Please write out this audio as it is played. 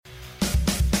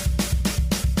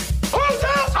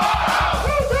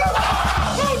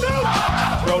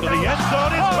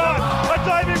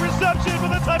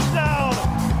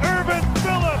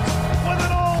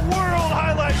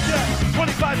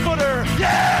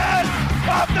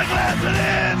has it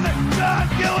in. John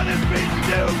Gillen is beating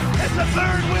Duke. It's a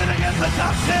third win against the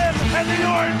top 10, and the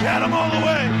Orange had them all the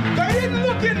way. They didn't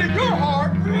look into your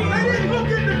heart. They didn't look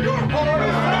into your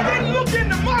heart. They didn't look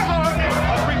into my heart.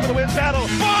 A ring for the win battle.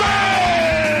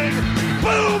 Bang!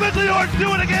 Boom! As the Orange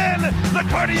do it again. The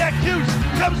cardiac juice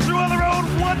comes through on the road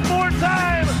one more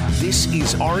time. This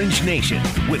is Orange Nation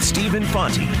with Stephen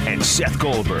Fonte and Seth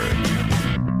Goldberg.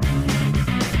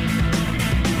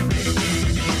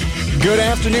 Good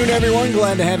afternoon, everyone.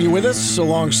 Glad to have you with us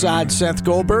alongside Seth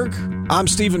Goldberg. I'm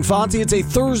Stephen Fonte. It's a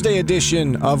Thursday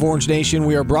edition of Orange Nation.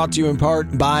 We are brought to you in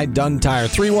part by Dunn Tire.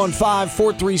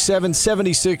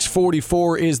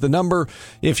 315-437-7644 is the number.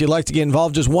 If you'd like to get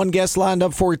involved, just one guest lined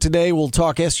up for you today. We'll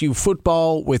talk SU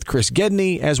football with Chris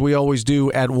Gedney, as we always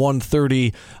do at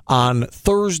 1:30 on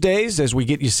Thursdays, as we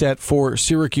get you set for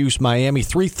Syracuse, Miami.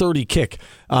 3:30 kick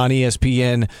on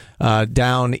ESPN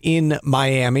down in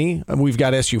Miami. We've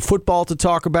got SU football to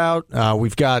talk about.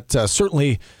 We've got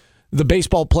certainly the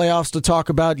baseball playoffs to talk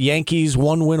about. Yankees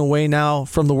 1 win away now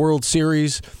from the World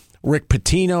Series. Rick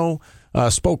Pitino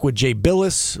spoke with Jay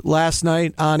Billis last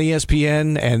night on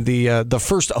ESPN, and the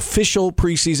first official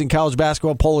preseason college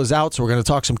basketball poll is out, so we're going to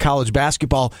talk some college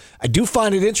basketball. I do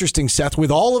find it interesting, Seth,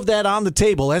 with all of that on the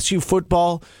table, SU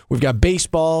football, we've got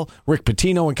baseball, Rick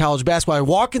Pitino, and college basketball. I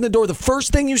walk in the door, the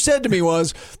first thing you said to me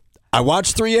was, I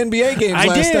watched 3 NBA games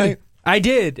last night. I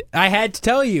did. I had to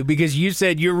tell you because you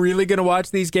said you're really going to watch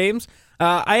these games.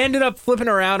 I ended up flipping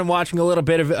around and watching a little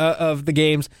bit of the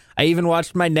games. I even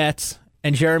watched my Nets,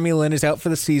 and Jeremy Lin is out for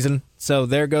the season, so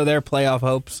there go their playoff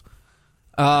hopes.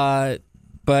 But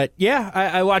yeah,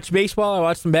 I watched baseball. I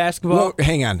watched some basketball. Well,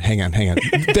 hang on.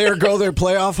 There go their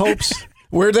playoff hopes.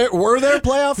 Were there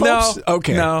playoff hopes? No.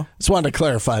 Okay. No. Just wanted to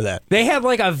clarify that. They had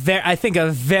like a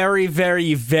very,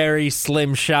 very, very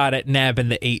slim shot at nabbing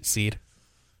the 8 seed.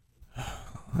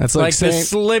 That's like saying, the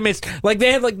slimmest. Like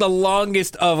they had like the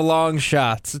longest of long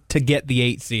shots to get the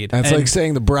 8 seed. That's like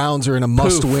saying the Browns are in a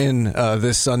must-win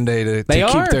this Sunday to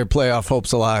keep their playoff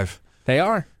hopes alive. They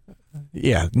are.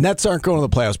 Yeah, Nets aren't going to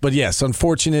the playoffs, but yes,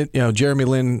 unfortunate. Jeremy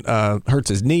Lin hurts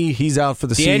his knee. He's out for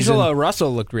the season. D'Angelo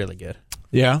Russell looked really good.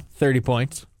 Yeah, 30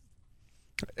 points.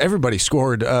 Everybody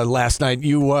scored last night.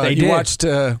 You watched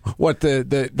what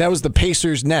that was the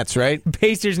Pacers Nets, right?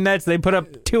 Pacers Nets. They put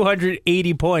up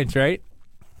 280 points, right?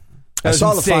 I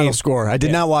saw the final score. I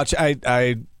did not watch.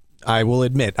 I will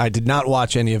admit I did not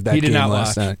watch any of that game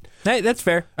last night. Hey, that's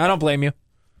fair. I don't blame you.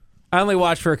 I only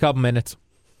watched for a couple minutes.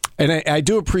 And I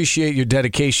do appreciate your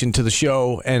dedication to the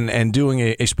show and doing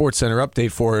a SportsCenter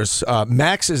update for us.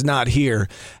 Max is not here,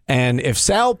 and if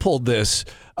Sal pulled this,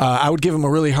 I would give him a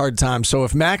really hard time. So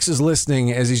if Max is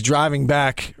listening as he's driving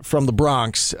back from the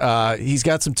Bronx, he's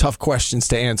got some tough questions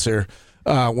to answer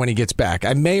when he gets back.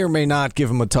 I may or may not give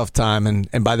him a tough time,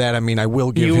 and by that I mean I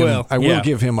will give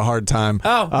give him a hard time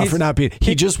for not being.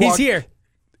 He's here.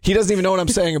 He doesn't even know what I'm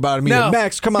saying about him. No.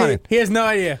 Max, come on in. He has no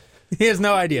idea. He has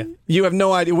no idea. You have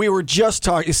no idea. We were just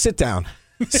talking. Sit down.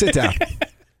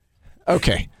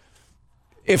 Okay.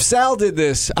 If Sal did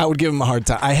this, I would give him a hard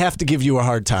time. I have to give you a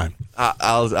hard time.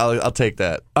 I'll take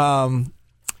that.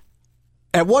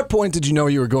 At what point did you know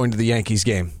you were going to the Yankees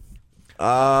game?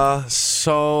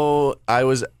 So I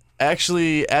was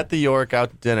actually at the York out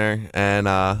to dinner, and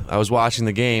I was watching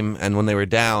the game, and when they were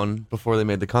down before they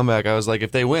made the comeback, I was like,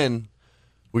 if they win,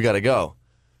 we got to go.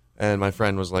 And my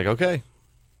friend was like, okay.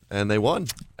 And they won.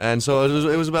 And so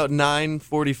it was about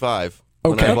 9:45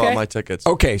 when I bought my tickets.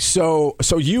 Okay, so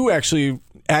you actually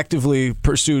actively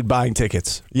pursued buying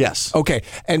tickets. Yes. Okay,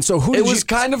 and so who did you... It was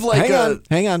kind of like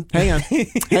Hang on.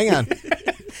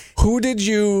 Who did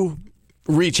you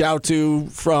reach out to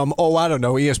from, I don't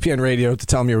know, ESPN Radio to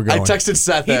tell me you were going? I texted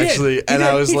Seth, actually, and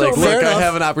I was like, look, I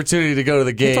have an opportunity to go to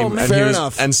the game.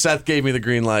 And Seth gave me the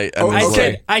green light.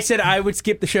 And I said I would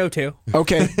skip the show, too.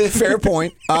 Okay, fair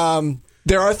point.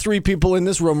 There are 3 people in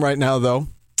this room right now, though.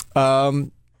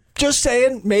 Just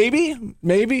saying,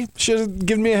 maybe should have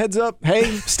given me a heads up.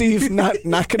 Hey, Steve, not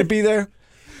going to be there.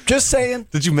 Just saying.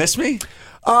 Did you miss me?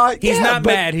 He's not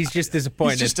mad. He's just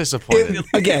disappointed. He's just disappointed.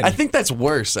 Again, I think that's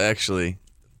worse, actually.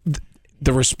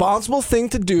 The responsible thing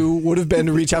to do would have been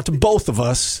to reach out to both of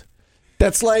us.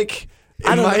 That's like...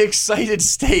 In my excited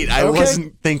state, I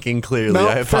wasn't thinking clearly. No,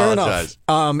 I apologize.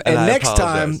 Fair enough.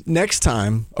 And next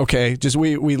time, okay, just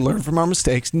we learn from our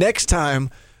mistakes. Next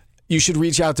time, you should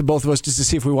reach out to both of us just to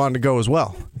see if we wanted to go as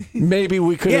well. Maybe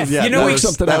we could have worked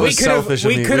something out. We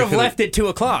could have left at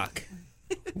 2:00.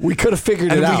 We could have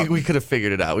figured it out. We could have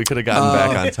figured it out. We could have gotten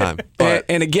back on time. But.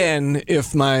 And again,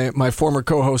 if my former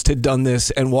co-host had done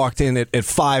this and walked in at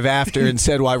 5 after and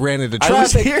said, well, I ran into traffic. I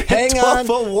was here at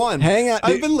 12:01. Hang on.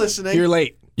 I've been listening. You're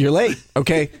late.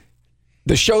 Okay.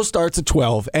 The show starts at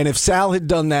 12, and if Sal had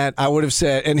done that, I would have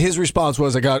said, and his response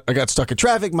was, I got stuck in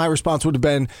traffic. My response would have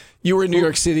been, you were in New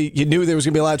York City. You knew there was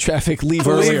going to be a lot of traffic. Leave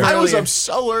earlier. I was up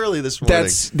so early this morning.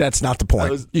 That's not the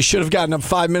point. You should have gotten up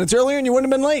 5 minutes earlier, and you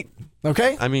wouldn't have been late.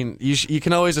 Okay? I mean, you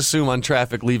can always assume on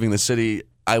traffic leaving the city.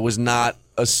 I was not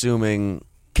assuming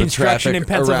construction in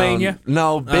Pennsylvania.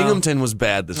 No, Binghamton was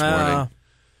bad this morning.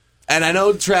 And I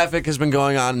know traffic has been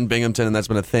going on in Binghamton, and that's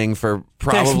been a thing for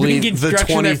probably the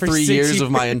 23 years of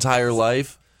my entire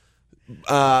life. It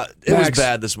was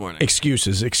bad this morning.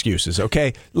 Excuses.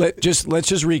 Okay, let's just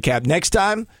recap. Next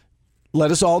time,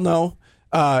 let us all know.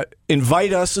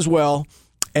 Invite us as well,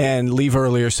 and leave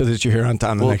earlier so that you're here on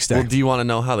time the next day. Well, do you want to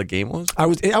know how the game was? I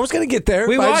was going to get there.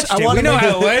 We watched it. We know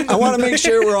how it went. I want to make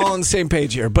sure we're all on the same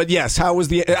page here. But yes, how was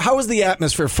the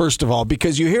atmosphere, first of all?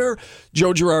 Because you hear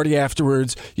Joe Girardi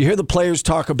afterwards, you hear the players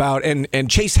talk about, and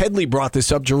Chase Headley brought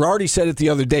this up. Girardi said it the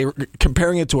other day,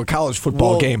 comparing it to a college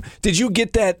football game. Did you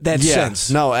get that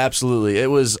sense? No, absolutely. It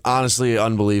was honestly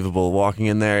unbelievable walking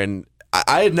in there. And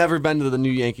I had never been to the new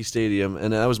Yankee Stadium,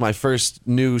 and that was my first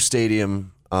new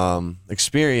stadium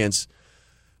experience,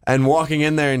 and walking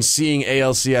in there and seeing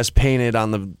ALCS painted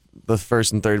on the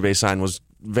first and third base sign was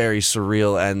very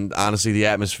surreal, and honestly the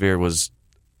atmosphere was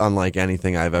unlike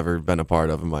anything I've ever been a part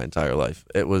of in my entire life.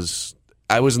 I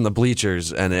was in the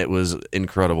bleachers, and it was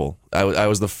incredible. I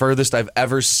was the furthest I've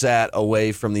ever sat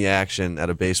away from the action at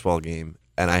a baseball game,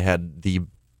 and I had the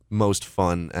most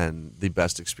fun and the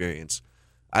best experience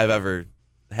I've ever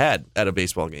had at a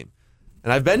baseball game.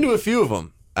 And I've been to a few of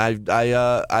them.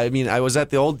 I mean, I was at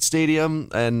the old stadium,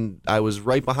 and I was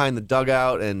right behind the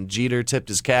dugout, and Jeter tipped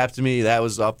his cap to me. That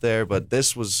was up there, but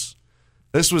this was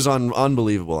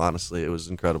unbelievable. Honestly, it was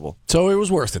incredible. So it was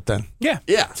worth it then. Yeah.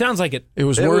 Sounds like it. It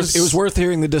was worth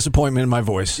hearing the disappointment in my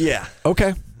voice. Yeah.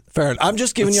 Okay. Fair enough. I'm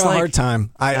just giving you a hard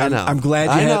time. I know. I'm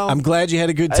glad you had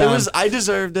a good time. I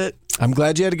deserved it. I'm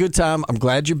glad you had a good time. I'm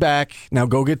glad you're back. Now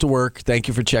go get to work. Thank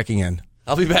you for checking in.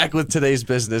 I'll be back with today's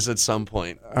business at some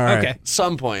point. All right. Okay.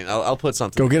 Some point. I'll put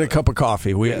something. Go get a cup of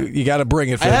coffee. You got to bring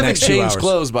it for the next 2 hours. I haven't changed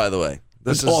clothes, by the way.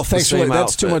 Thanks for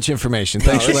that's too much information.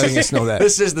 Thanks for letting us know that.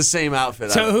 This is the same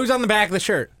outfit. So who's on the back of the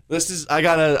shirt? I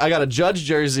got a Judge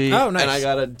jersey. Oh, nice. And I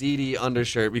got a Didi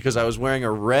undershirt because I was wearing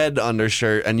a red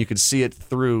undershirt and you could see it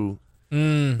through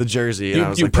the jersey.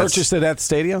 And you purchased it at the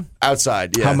stadium?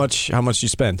 Outside, yeah. How much you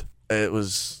spend? It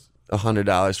was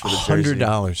 $100 for the jersey.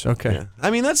 $100. Okay. Yeah. I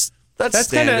mean that's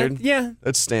standard.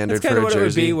 That's standard. That's kind of what it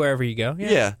would be wherever you go.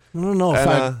 Yeah. I don't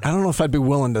know if I'd be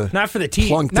willing to. Not for the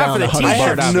plunk down not for the I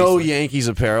t-shirt. have no Yankees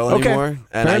apparel anymore, and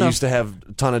Fair I enough. used to have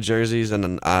a ton of jerseys, and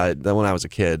then when I was a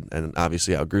kid, and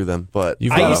obviously outgrew them. But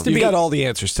You've got all the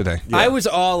answers today. I was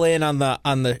all in on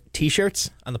the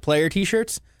t-shirts, on the player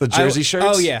t-shirts. The jersey shirts?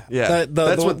 Oh yeah, Yeah.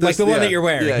 That's what like the one that you're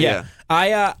wearing. Yeah.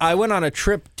 I went on a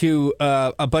trip to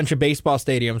a bunch of baseball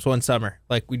stadiums one summer.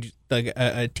 Like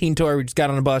a teen tour. We just got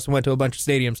on a bus and went to a bunch of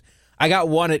stadiums. I got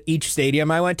one at each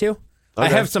stadium I went to. I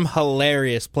have some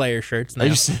hilarious player shirts now.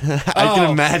 I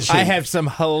can imagine. I have some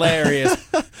hilarious.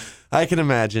 I can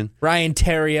imagine. Ryan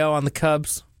Terrio on the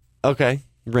Cubs. Okay,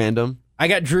 random. I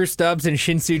got Drew Stubbs and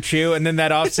Shin-Soo Choo, and then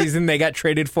that offseason they got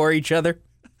traded for each other.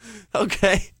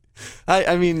 Okay.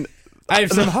 I mean, I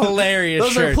have some hilarious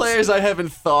those shirts. are players I haven't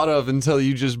thought of until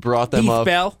you just brought them up. Heath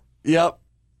Bell. Yep.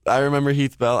 I remember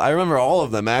Heath Bell. I remember all of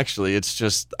them, actually. It's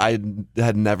just I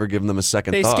had never given them a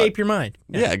second They thought. escape your mind.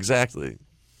 Yeah, exactly.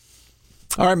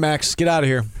 All right, Max, get out of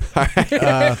here. All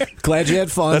right. Glad you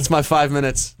had fun. That's my 5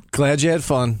 minutes. Glad you had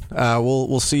fun.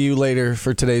 We'll see you later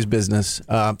for today's business.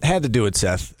 Had to do it,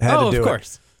 Seth. Had to do of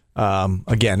course.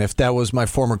 Again, if that was my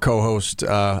former co-host,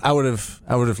 I would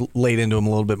have laid into him a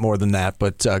little bit more than that.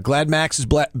 But glad Max is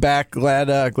back.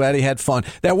 Glad he had fun.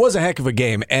 That was a heck of a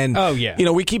game. And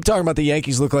we keep talking about the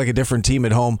Yankees look like a different team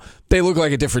at home. They look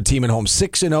like a different team at home.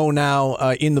 6-0 now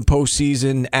in the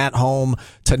postseason at home.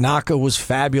 Tanaka was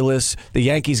fabulous. The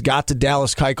Yankees got to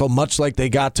Dallas Keuchel much like they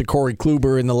got to Corey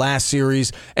Kluber in the last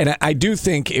series. And I do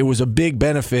think it was a big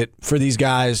benefit for these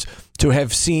guys to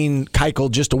have seen Keuchel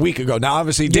just a week ago. Now,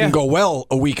 obviously, it didn't go well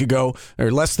a week ago,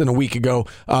 or less than a week ago,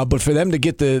 but for them to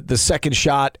get the second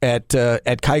shot at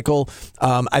Keuchel,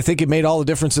 I think it made all the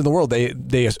difference in the world.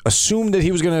 They assumed that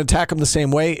he was going to attack him the same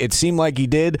way. It seemed like he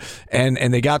did, and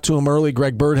they got to him early.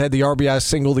 Greg Bird had the RBI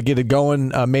single to get it going,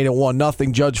 made it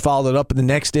 1-0. Judge followed it up in the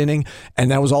next inning, and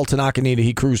that was all Tanaka needed.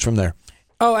 He cruised from there.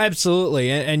 Oh,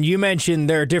 absolutely. And you mentioned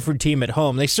they're a different team at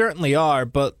home. They certainly are,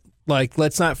 but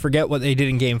let's not forget what they did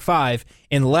in Game 5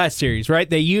 in the last series, right?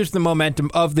 They used the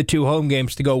momentum of the two home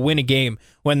games to go win a game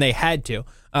when they had to.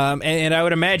 And I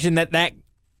would imagine that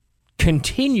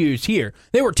continues here.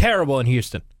 They were terrible in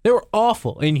Houston. They were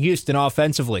awful in Houston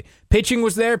offensively. Pitching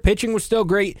was there. Pitching was still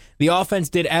great. The offense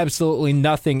did absolutely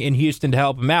nothing in Houston to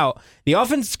help them out. The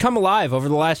offense has come alive over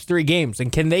the last 3 games,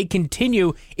 and can they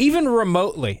continue even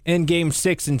remotely in Games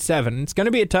 6 and 7? It's going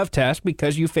to be a tough task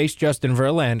because you face Justin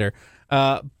Verlander.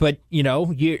 But,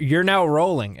 you're now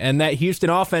rolling, and that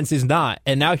Houston offense is not.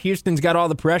 And now Houston's got all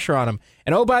the pressure on them.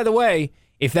 And, oh, by the way,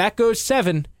 if that goes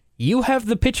 7, you have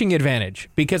the pitching advantage,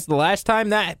 because the last time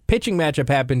that pitching matchup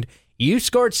happened, you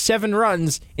scored 7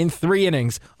 runs in 3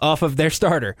 innings off of their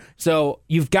starter. So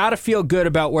you've got to feel good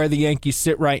about where the Yankees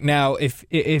sit right now if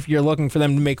you're looking for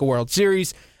them to make a World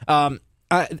Series.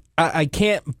 I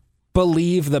can't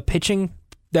believe the pitching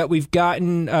that we've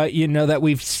gotten, that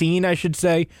we've seen, I should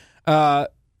say,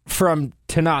 from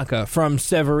Tanaka, from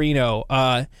Severino,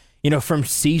 from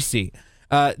CeCe.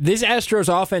 This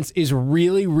Astros offense is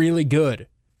really, really good.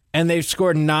 And they've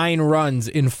scored 9 runs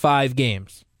in 5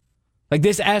 games. Like,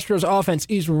 this Astros offense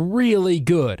is really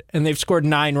good, and they've scored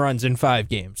 9 runs in 5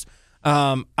 games.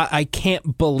 I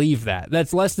can't believe that.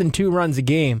 That's less than 2 runs a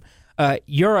game.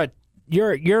 You're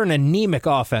an anemic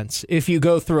offense if you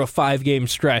go through a 5-game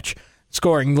stretch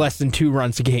scoring less than 2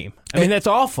 runs a game. I mean, that's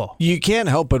awful. You can't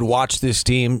help but watch this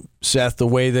team, Seth, the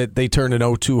way that they turned an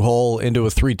 0-2 hole into a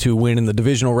 3-2 win in the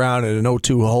divisional round, and an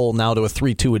 0-2 hole now to a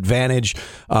 3-2 advantage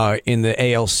in the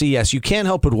ALCS. You can't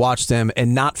help but watch them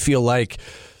and not feel like,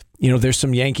 there's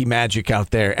some Yankee magic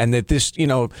out there, and that this,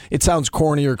 it sounds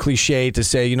corny or cliche to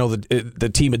say,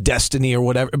 the team of destiny or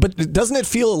whatever, but doesn't it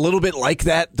feel a little bit like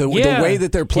that? The way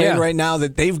that they're playing right now,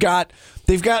 that they've got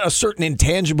a certain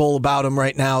intangible about them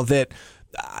right now that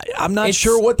I'm not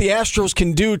sure what the Astros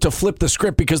can do to flip the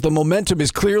script, because the momentum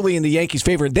is clearly in the Yankees'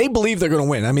 favor. They believe they're going to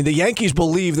win. I mean, the Yankees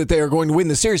believe that they are going to win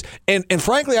the series. And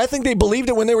frankly, I think they believed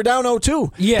it when they were down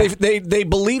 0-2. Yeah. They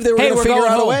believed they were going to figure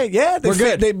out a way. Yeah, we're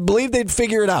good. They believed they'd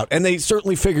figure it out, and they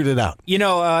certainly figured it out.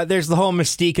 There's the whole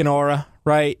mystique and aura,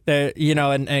 right?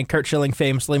 And Kurt Schilling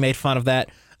famously made fun of that.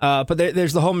 But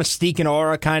there's the whole mystique and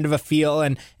aura kind of a feel,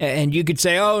 and you could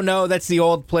say, oh, no, that's the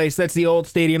old place, that's the old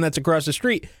stadium, that's across the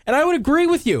street. And I would agree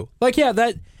with you. Like, yeah,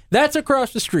 that's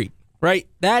across the street, right?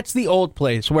 That's the old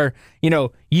place where,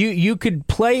 you could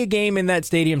play a game in that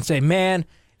stadium and say, man,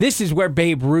 this is where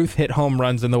Babe Ruth hit home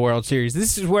runs in the World Series.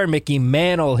 This is where Mickey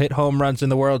Mantle hit home runs in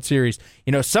the World Series.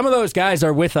 Some of those guys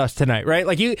are with us tonight, right?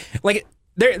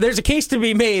 There's a case to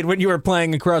be made when you were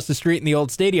playing across the street in the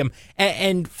old stadium.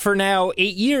 And for now,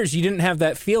 8 years, you didn't have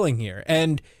that feeling here.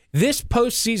 And this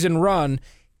postseason run,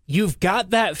 you've got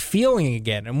that feeling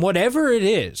again. And whatever it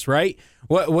is, right?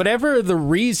 Whatever the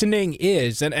reasoning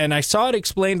is, and I saw it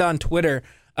explained on Twitter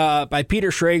by Peter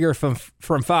Schrager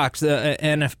from Fox, the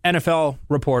NFL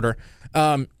reporter.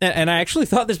 And I actually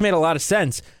thought this made a lot of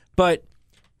sense. But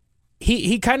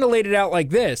he kind of laid it out like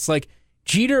this, like,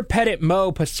 Jeter, Pettit,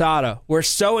 Mo, Posada were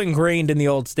so ingrained in the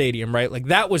old stadium, right? Like,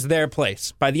 that was their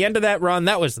place. By the end of that run,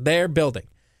 that was their building.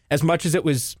 As much as it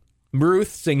was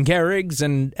Ruth's and Gehrig's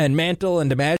and Mantle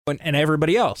and DiMaggio and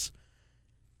everybody else.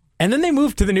 And then they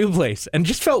moved to the new place and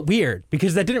just felt weird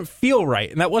because that didn't feel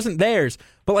right and that wasn't theirs.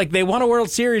 But, they won a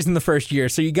World Series in the first year,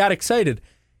 so you got excited.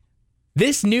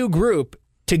 This new group,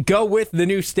 to go with the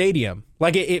new stadium,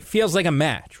 it feels like a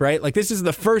match, right? This is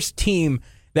the first team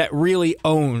that really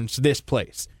owns this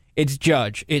place. It's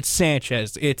Judge, it's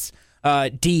Sanchez, it's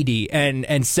Didi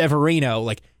and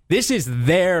Severino. This is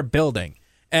their building.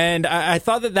 And I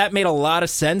thought that made a lot of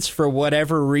sense for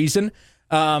whatever reason.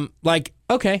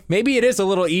 Okay, maybe it is a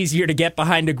little easier to get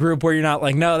behind a group where you're not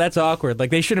no, that's awkward.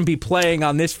 They shouldn't be playing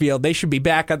on this field. They should be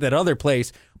back at that other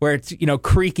place where it's,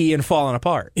 creaky and falling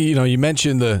apart. You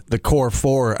mentioned the core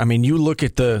 4. I mean, you look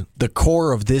at the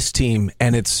core of this team,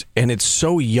 and it's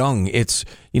so young. It's,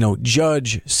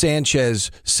 Judge,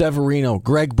 Sanchez, Severino,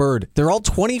 Greg Bird. They're all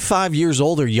 25 years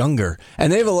old or younger.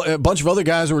 And they have a bunch of other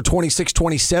guys who are 26,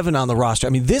 27 on the roster. I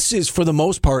mean, this is, for the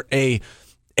most part, a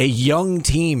young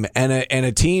team and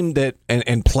a team that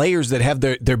and players that have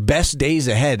their best days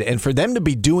ahead. And for them to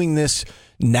be doing this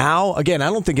now, again, I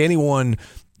don't think anyone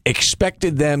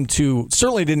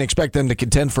certainly didn't expect them to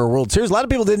contend for a World Series. A lot of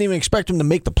people didn't even expect them to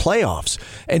make the playoffs.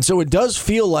 And so it does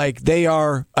feel like they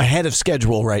are ahead of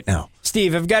schedule right now.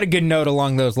 Steve, I've got a good note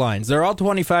along those lines. They're all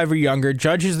 25 or younger.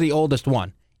 Judge is the oldest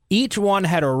one. Each one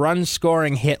had a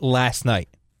run-scoring hit last night.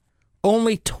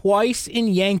 Only twice in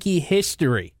Yankee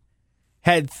history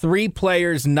had 3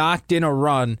 players knocked in a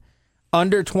run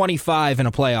under 25 in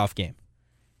a playoff game.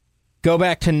 Go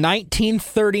back to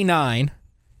 1939,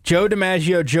 Joe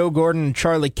DiMaggio, Joe Gordon, and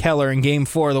Charlie Keller in Game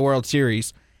 4 of the World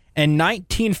Series, and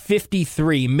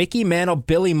 1953, Mickey Mantle,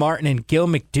 Billy Martin, and Gil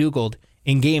McDougald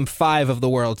in Game 5 of the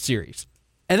World Series.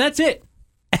 And that's it.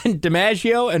 and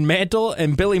DiMaggio and Mantle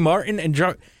and Billy Martin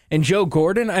and Joe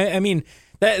Gordon. I mean,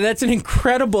 that's an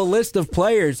incredible list of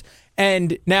players.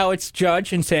 And now it's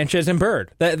Judge and Sanchez and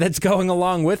Bird that's going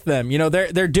along with them. You know,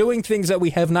 they're doing things that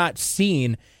we have not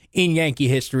seen in Yankee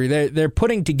history. They're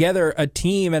putting together a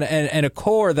team and a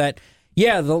core that,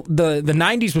 yeah, the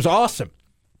 90s was awesome,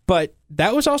 but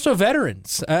that was also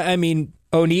veterans. I mean,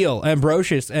 O'Neill,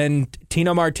 Ambrosius, and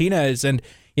Tino Martinez, and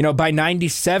you know, by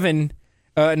 97,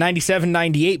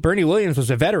 98, Bernie Williams was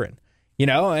a veteran. You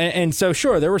know, and so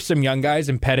sure, there were some young guys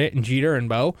in Pettit and Jeter and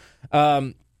Bo.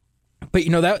 But,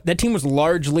 you know, that team was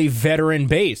largely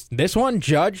veteran-based. This one,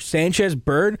 Judge, Sanchez,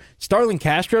 Bird, Starlin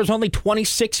Castro's only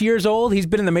 26 years old. He's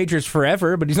been in the majors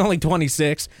forever, but he's only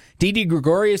 26. Didi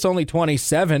Gregorius, only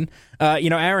 27.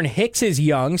 Aaron Hicks is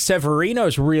young.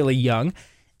 Severino's really young.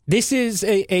 This is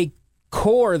a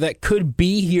core that could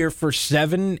be here for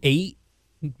 7, 8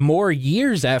 more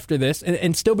years after this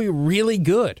and still be really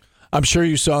good. I'm sure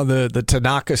you saw the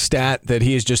Tanaka stat that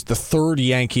he is just the third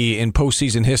Yankee in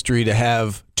postseason history to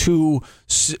have two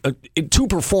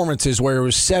performances where it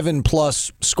was 7+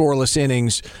 scoreless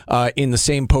innings in the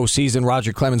same postseason.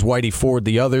 Roger Clemens, Whitey Ford,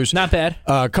 the others. Not bad.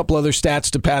 A couple other stats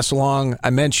to pass along. I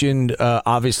mentioned,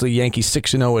 obviously, Yankees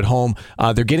 6-0 at home.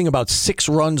 They're getting about 6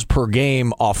 runs per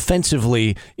game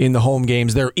offensively in the home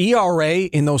games. Their ERA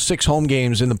in those 6 home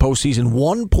games in the postseason,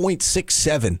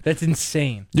 1.67. That's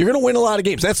insane. You're going to win a lot of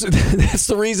games. That's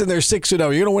the reason they're 6-0. You're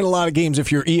going to win a lot of games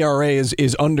if your ERA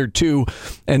is under 2.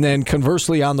 And then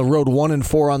conversely, on the road,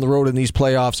 1-4 on the road in these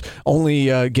playoffs, only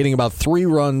getting about 3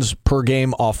 runs per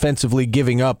game offensively,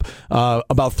 giving up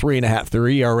about 3.5. Their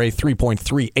ERA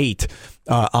 3.38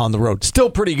 on the road. Still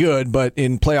pretty good, but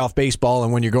in playoff baseball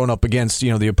and when you're going up against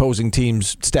the opposing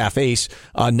team's staff ace,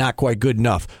 not quite good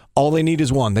enough. All they need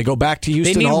is one. They go back to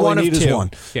Houston. All they need is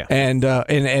one. Yeah. And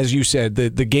as you said,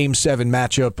 the Game 7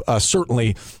 matchup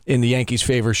certainly in the Yankees'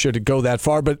 favor should it go that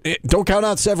far. But don't count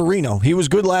out Severino. He was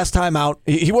good last time out.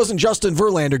 He wasn't Justin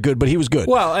Verlander good, but he was good.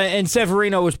 Well, and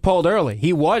Severino was pulled early.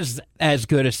 He was as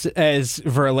good as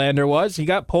Verlander was. He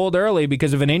got pulled early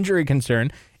because of an injury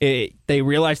concern. They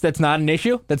realized that's not an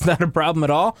issue. That's not a problem at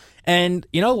all. And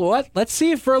you know what? Let's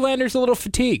see if Verlander's a little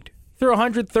fatigued. Threw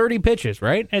 130 pitches,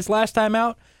 right? His last time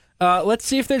out. Let's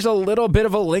see if there's a little bit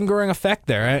of a lingering effect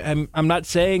there. I'm not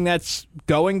saying that's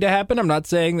going to happen. I'm not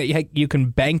saying that you can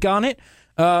bank on it,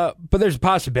 but there's a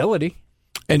possibility.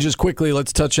 And just quickly,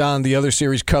 let's touch on the other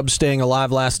series. Cubs staying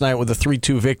alive last night with a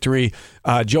 3-2 victory.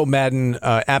 Joe Madden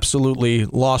absolutely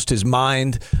lost his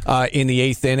mind in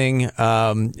the 8th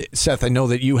inning. Seth, I know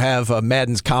that you have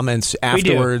Madden's comments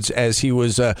afterwards as he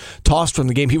was tossed from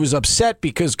the game. He was upset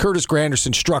because Curtis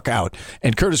Granderson struck out,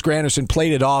 and Curtis Granderson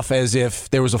played it off as if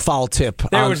there was a foul tip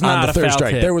on the third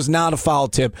strike. There was not a foul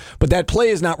tip, but that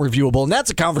play is not reviewable, and that's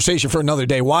a conversation for another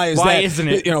day. Why isn't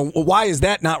it? Why is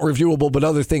that not reviewable, but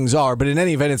other things are? But in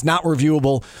any event, it's not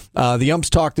reviewable. The umps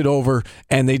talked it over,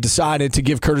 and they decided to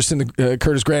give Curtis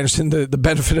Granderson the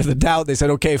benefit of the doubt. They said,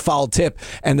 okay, foul tip,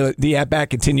 and the at-bat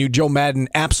continued. Joe Madden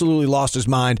absolutely lost his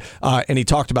mind, and he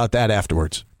talked about that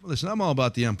afterwards. Listen, I'm all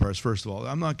about the umpires, first of all.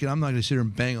 I'm not going to sit here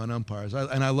and bang on umpires,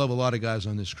 and I love a lot of guys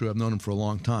on this crew. I've known them for a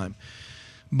long time.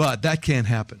 But that can't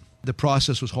happen. The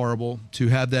process was horrible. To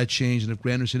have that change, and if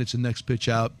Granderson hits the next pitch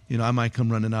out, I might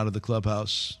come running out of the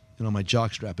clubhouse, my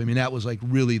jockstrap. I mean, that was like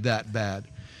really that bad.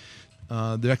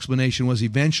 The explanation was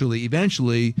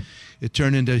eventually it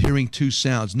turned into hearing 2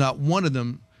 sounds. Not one of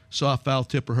them saw a foul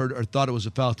tip or heard or thought it was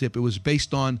a foul tip. It was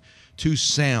based on 2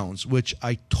 sounds, which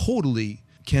I totally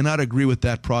cannot agree with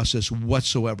that process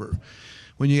whatsoever.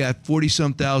 When you got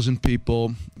 40-some thousand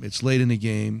people, it's late in the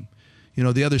game.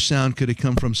 The other sound could have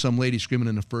come from some lady screaming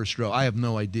in the first row. I have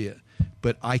no idea,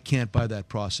 but I can't buy that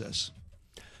process.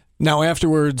 Now,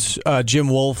 afterwards, Jim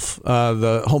Wolf,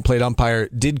 the home plate umpire,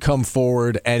 did come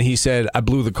forward, and he said, I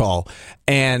blew the call.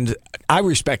 And I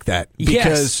respect that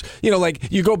because,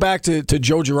 you go back to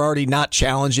Joe Girardi not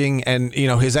challenging, and,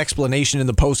 his explanation in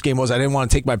the postgame was, I didn't want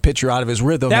to take my pitcher out of his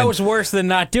rhythm. That was worse than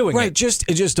not doing it. Right,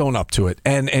 just own up to it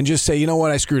and just say, you know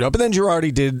what, I screwed up. And then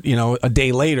Girardi did, a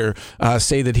day later,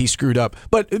 say that he screwed up.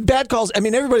 But bad calls,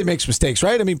 everybody makes mistakes,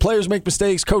 right? Players make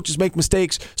mistakes, coaches make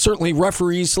mistakes, certainly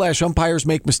referees / umpires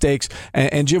make mistakes.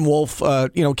 And Jim Wolf,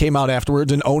 came out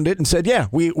afterwards and owned it and said, yeah,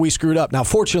 we screwed up. Now,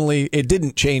 fortunately, it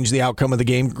didn't change the outcome of the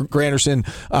game. Granderson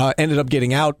ended up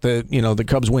getting out. The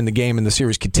Cubs win the game and the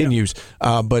series continues.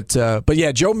 Yeah. But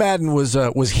yeah, Joe Madden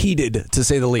was heated, to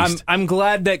say the least. I'm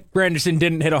glad that Granderson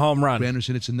didn't hit a home run.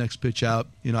 Granderson hits the next pitch out.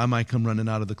 I might come running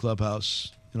out of the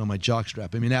clubhouse. My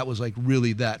jockstrap. That was like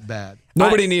really that bad.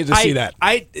 Nobody needed to see that.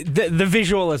 The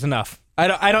visual is enough.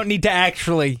 I don't need to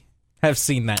actually have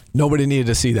seen that. Nobody needed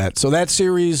to see that. So that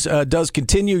series does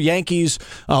continue. Yankees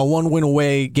 1 win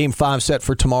away. Game 5 set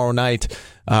for tomorrow night.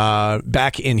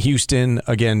 Back in Houston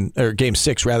again, or Game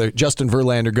 6 rather. Justin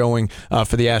Verlander going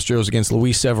for the Astros against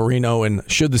Luis Severino. And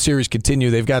should the series continue,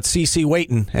 they've got CeCe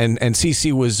waiting, and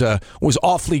CeCe was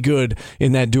awfully good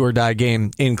in that do or die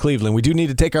game in Cleveland. We do need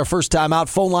to take our first time out.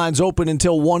 Phone lines open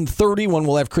until 1:30 when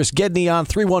we'll have Chris Gedney on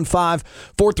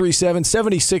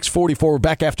 315-437-7644. We're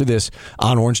back after this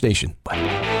on Orange Nation.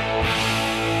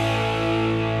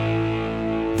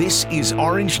 This is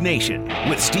Orange Nation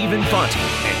with Stephen Fonte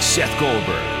and Seth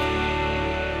Goldberg.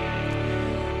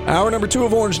 Hour number 2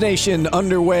 of Orange Nation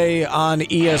underway on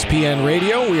ESPN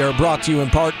Radio. We are brought to you in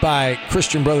part by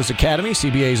Christian Brothers Academy.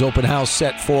 CBA's open house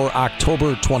set for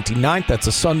October 29th. That's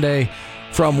a Sunday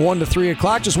from 1 to 3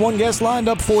 o'clock. Just one guest lined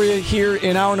up for you here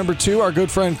in hour number 2. Our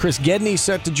good friend Chris Gedney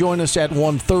set to join us at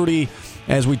 1:30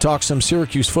 as we talk some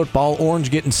Syracuse football. Orange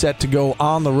getting set to go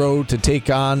on the road to take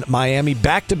on Miami.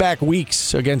 Back-to-back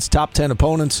weeks against top 10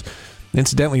 opponents.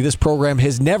 Incidentally, this program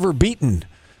has never beaten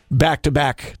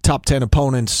back-to-back top 10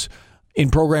 opponents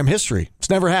in program history. It's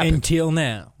never happened. Until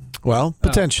now. Well,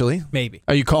 potentially. Maybe.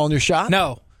 Are you calling your shot?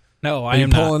 No, I am not. Are you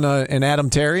pulling an Adam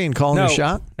Terry and calling your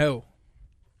shot? No.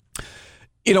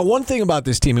 You know, one thing about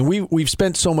this team, and we've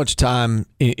spent so much time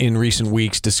in recent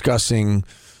weeks discussing,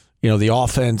 you know, the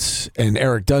offense and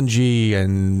Eric Dungy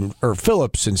and Irv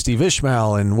Phillips and Steve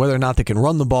Ishmael and whether or not they can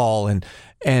run the ball. And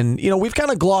you know, we've kind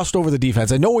of glossed over the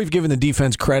defense. I know we've given the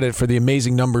defense credit for the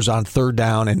amazing numbers on third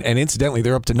down. And incidentally,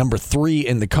 they're up to number 3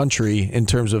 in the country in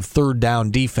terms of third down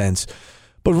defense.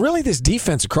 But really, this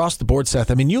defense across the board,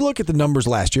 Seth, I mean, you look at the numbers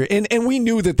last year, and we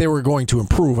knew that they were going to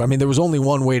improve. I mean, there was only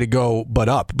one way to go but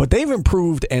up. But they've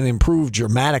improved and improved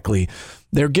dramatically.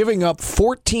 They're giving up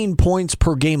 14 points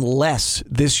per game less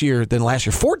this year than last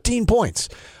year. 14 points.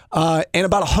 And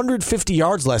about 150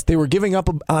 yards less. They were giving up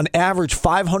on average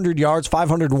 500 yards,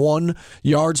 501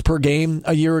 yards per game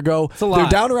a year ago. It's a lot. They're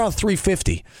down around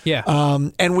 350. Yeah.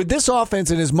 And with this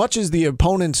offense, and as much as the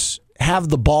opponents have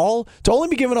the ball, to only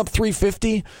be giving up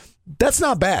 350, that's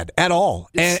not bad at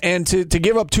all. And to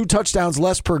give up 2 touchdowns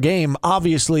less per game,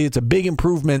 obviously it's a big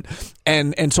improvement.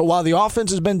 And so while the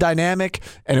offense has been dynamic,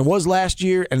 and it was last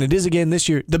year, and it is again this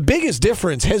year, the biggest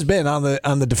difference has been on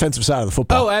the defensive side of the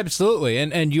football. Oh, absolutely.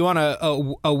 And you want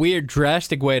a weird,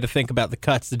 drastic way to think about the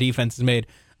cuts the defense has made.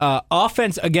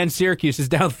 Offense against Syracuse is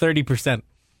down 30%,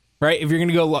 right? If you're going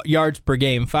to go yards per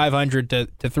game, 500 to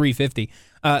 350.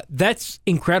 That's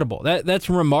incredible. That's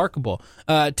remarkable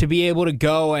to be able to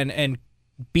go and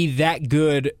be that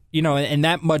good, you know, and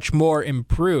that much more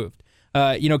improved.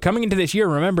 You know, coming into this year,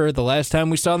 remember the last time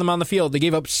we saw them on the field, they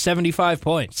gave up 75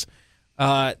 points.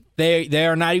 They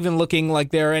are not even looking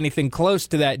like they're anything close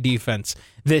to that defense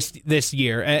this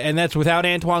year, and that's without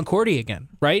Antoine Cordy again,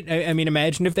 right? I mean,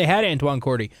 imagine if they had Antoine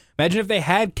Cordy. Imagine if they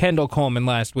had Kendall Coleman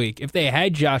last week. If they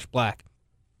had Josh Black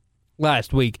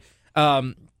last week.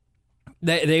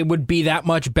 They would be that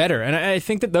much better. And I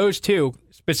think that those two,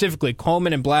 specifically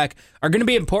Coleman and Black, are going to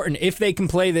be important if they can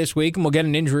play this week, and we'll get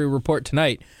an injury report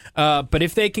tonight. But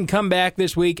if they can come back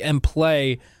this week and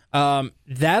play,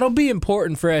 that'll be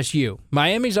important for SU.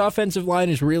 Miami's offensive line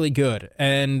is really good,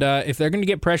 and if they're going to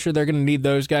get pressure, they're going to need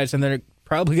those guys, and they're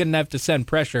probably going to have to send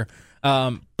pressure.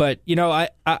 But, you know,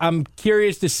 I'm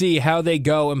curious to see how they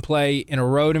go and play in a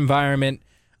road environment,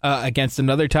 against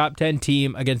another top 10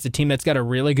 team, against a team that's got a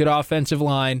really good offensive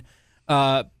line.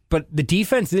 But the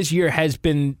defense this year has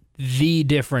been the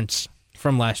difference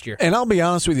from last year. And I'll be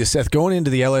honest with you, Seth, going into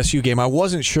the LSU game, I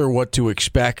wasn't sure what to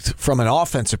expect from an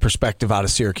offensive perspective out of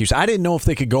Syracuse. I didn't know if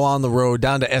they could go on the road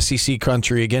down to SEC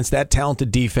country against that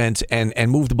talented defense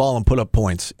and move the ball and put up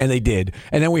points. And they did.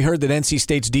 And then we heard that NC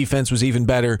State's defense was even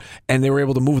better, and they were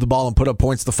able to move the ball and put up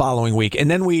points the following week. And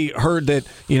then we heard that,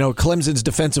 you know, Clemson's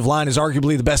defensive line is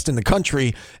arguably the best in the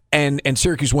country, and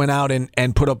Syracuse went out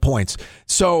and put up points.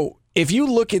 So if you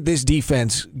look at this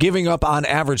defense giving up on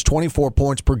average 24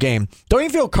 points per game, don't you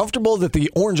feel comfortable that the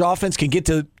Orange offense can get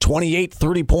to 28,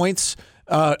 30 points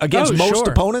against most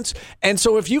opponents? And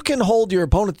so if you can hold your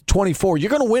opponent to 24, you're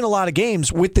going to win a lot of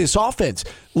games with this offense.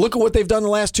 Look at what they've done the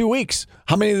last 2 weeks.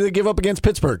 How many did they give up against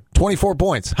Pittsburgh? 24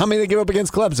 points. How many did they give up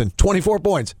against Clemson? 24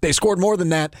 points. They scored more than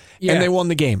that, and they won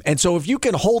the game. And so if you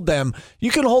can hold them,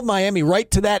 you can hold Miami right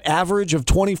to that average of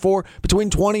 24, between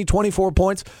 20, 24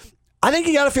 points. I think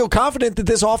you got to feel confident that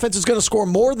this offense is going to score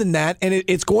more than that, and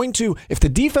it's going to, if the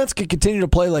defense can continue to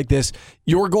play like this,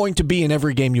 you're going to be in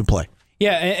every game you play.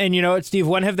 Yeah, and you know what, Steve,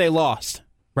 when have they lost,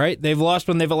 right? They've lost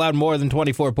when they've allowed more than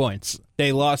 24 points.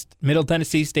 They lost Middle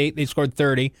Tennessee State, they scored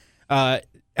 30.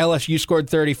 LSU scored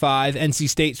 35. NC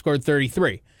State scored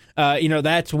 33.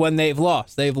 that's when they've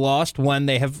lost. They've lost when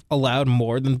they have allowed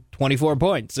more than 24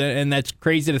 points, and that's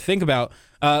crazy to think about.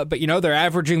 But they're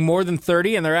averaging more than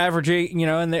 30, and they're averaging,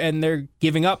 and they're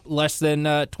giving up less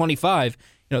than 25.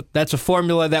 That's a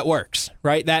formula that works,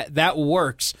 right? That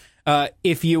works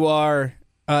if you are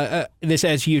this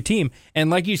SU team. And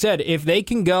like you said, if they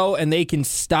can go and they can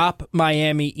stop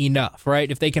Miami enough, right?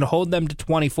 If they can hold them to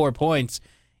 24 points,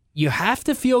 you have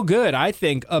to feel good, I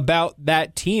think, about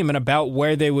that team and about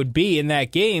where they would be in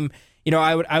that game.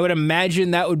 I would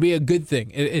imagine that would be a good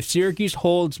thing. If Syracuse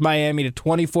holds Miami to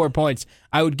 24 points,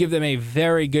 I would give them a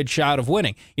very good shot of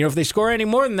winning. If they score any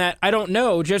more than that, I don't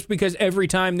know, just because every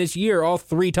time this year, all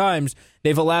 3 times,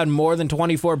 they've allowed more than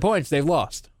 24 points, they've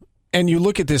lost. And you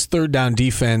look at this third down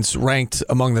defense ranked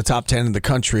among the top 10 in the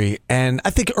country, and I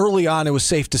think early on it was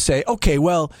safe to say, okay,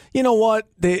 well, you know what?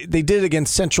 They did it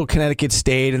against Central Connecticut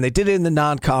State, and they did it in the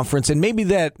non-conference, and maybe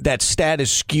that stat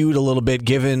is skewed a little bit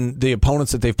given the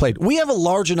opponents that they've played. We have a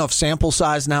large enough sample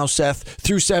size now, Seth,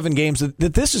 through 7 games,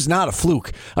 that this is not a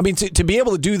fluke. I mean, to be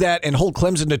able to do that and hold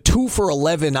Clemson to 2 for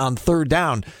 11 on third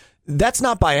down, that's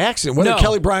not by accident, whether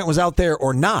Kelly Bryant was out there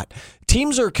or not.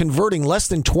 Teams are converting less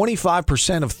than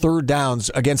 25% of third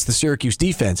downs against the Syracuse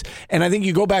defense. And I think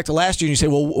you go back to last year and you say,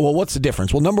 well, what's the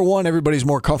difference? Well, number one, everybody's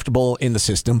more comfortable in the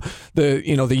system. The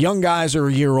young guys are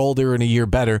a year older and a year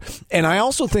better. And I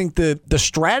also think the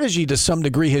strategy to some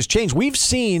degree has changed. We've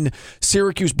seen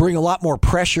Syracuse bring a lot more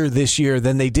pressure this year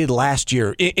than they did last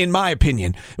year, in my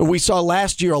opinion. We saw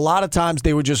last year a lot of times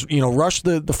they would just, rush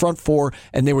the front 4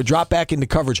 and they would drop back into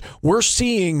coverage. We're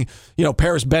seeing,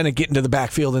 Paris Bennett get into the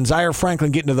backfield and Zaire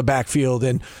Franklin get into the backfield,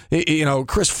 and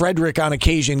Chris Frederick on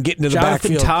occasion get into the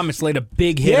backfield. Jonathan Thomas laid a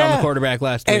big hit on the quarterback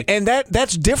last week. And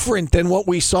that's different than what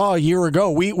we saw a year ago.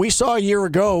 We saw a year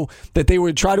ago that they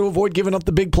would try to avoid giving up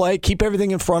the big play, keep everything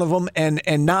in front of them, and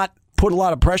not put a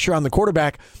lot of pressure on the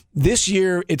quarterback. This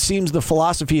year, it seems the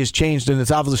philosophy has changed, and it's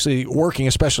obviously working,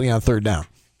 especially on third down.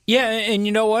 Yeah, and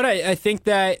you know what? I think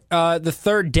that the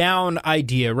third down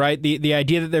idea, right? The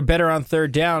idea that they're better on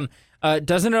third down,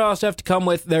 doesn't it also have to come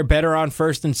with they're better on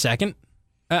first and second?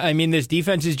 I mean, this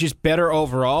defense is just better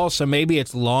overall, so maybe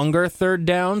it's longer third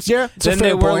downs than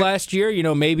they were last year.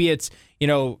 Maybe it's,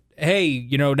 now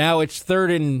it's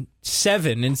 3rd and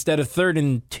 7 instead of 3rd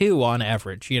and 2 on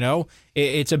average.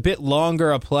 It's a bit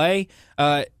longer a play.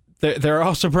 There are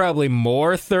also probably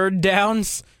more third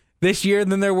downs this year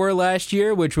than there were last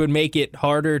year, which would make it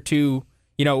harder to,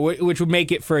 which would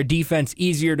make it for a defense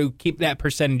easier to keep that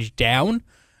percentage down.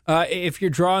 If you're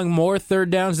drawing more third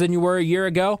downs than you were a year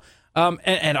ago.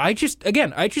 And I just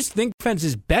think defense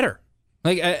is better.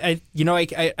 Like, I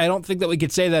don't think that we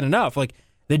could say that enough. Like,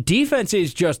 the defense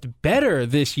is just better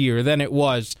this year than it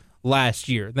was last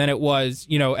year, than it was,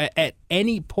 at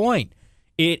any point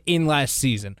in last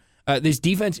season. This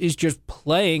defense is just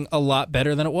playing a lot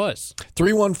better than it was.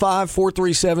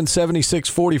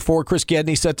 315-437-7644. Chris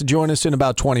Gedney set to join us in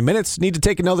about 20 minutes. Need to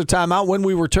take another time out. When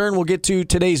we return, we'll get to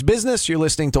today's business. You're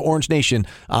listening to Orange Nation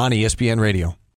on ESPN Radio.